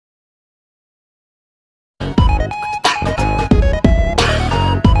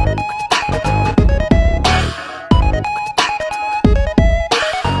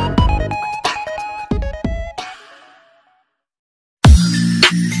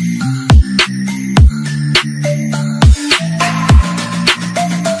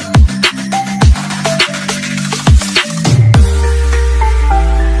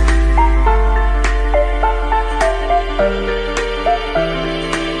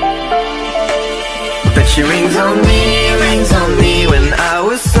she rings on me when I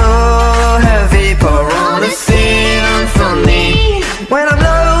was so heavy. Pour on a symphony when I'm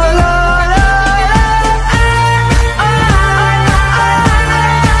low.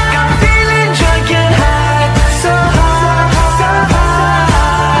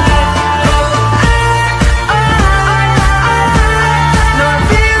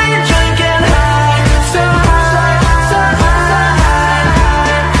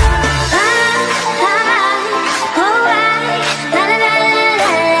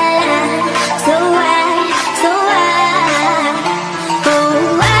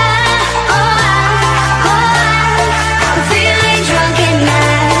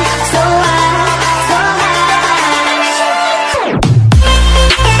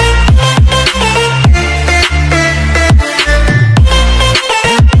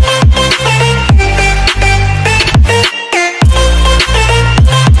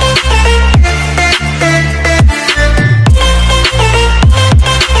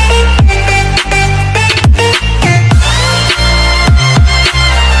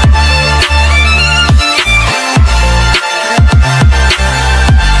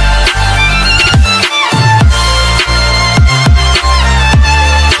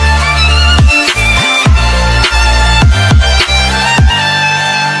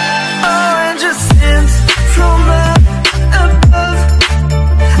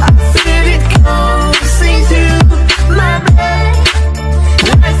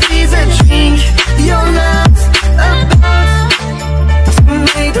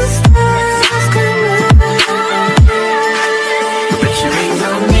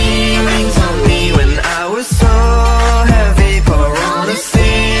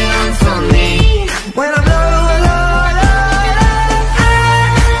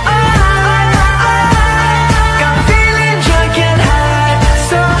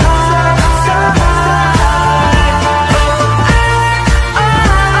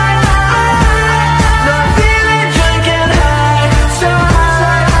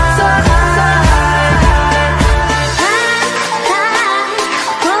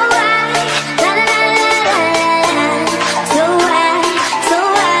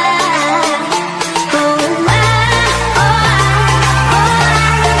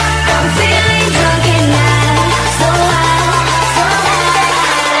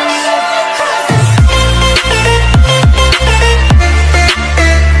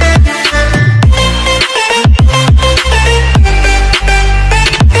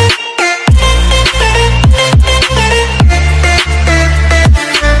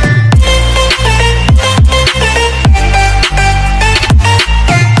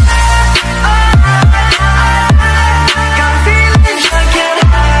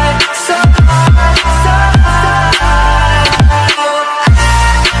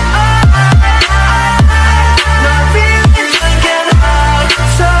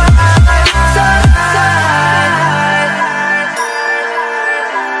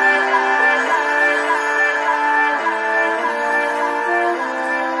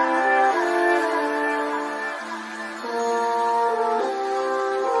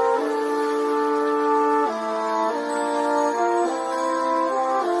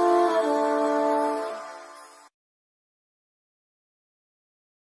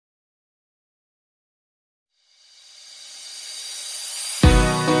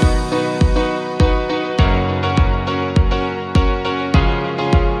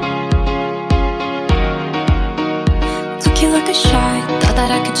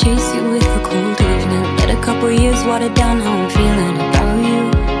 Chase you with a cold evening. Let a couple years water down how I'm feeling about you.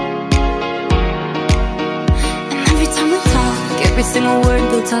 And every time we talk, every single word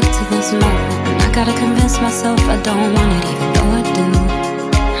builds up to this moment. And I gotta convince myself I don't want it, even though I do.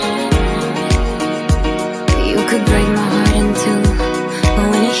 You could break my heart in two, but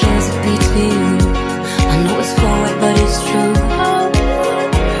when it hears it beats for you, I know it's forward, but it's true.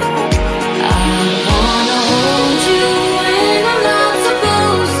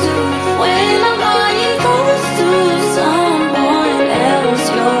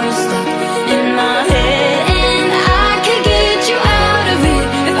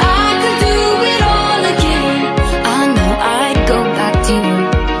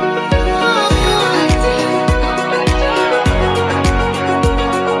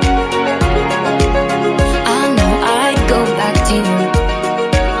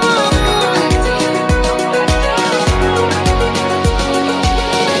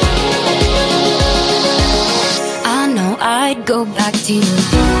 Go back to you.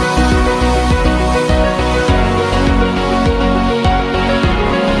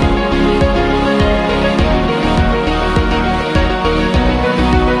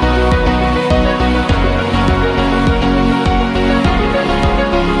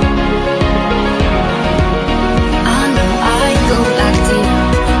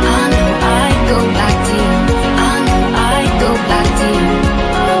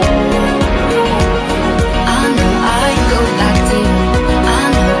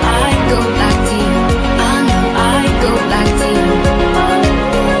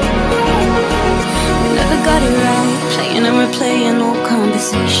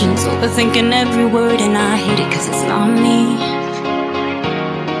 patience, overthinking every word, and I hate it cause it's not me.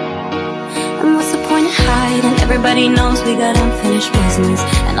 And what's the point of hiding? Everybody knows we got unfinished business,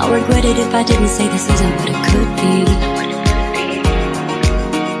 and I'll regret it if I didn't say this isn't what it could be.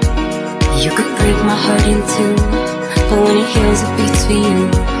 You could break my heart in two, but when it heals it beats for you.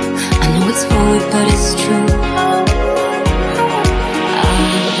 I know it's forward but it's true.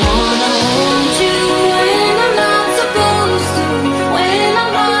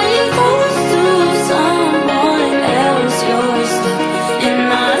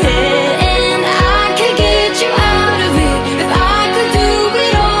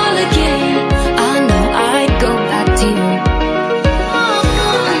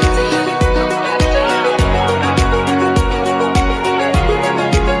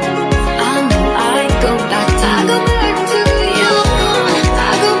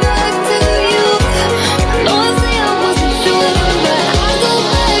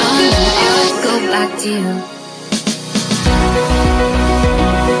 You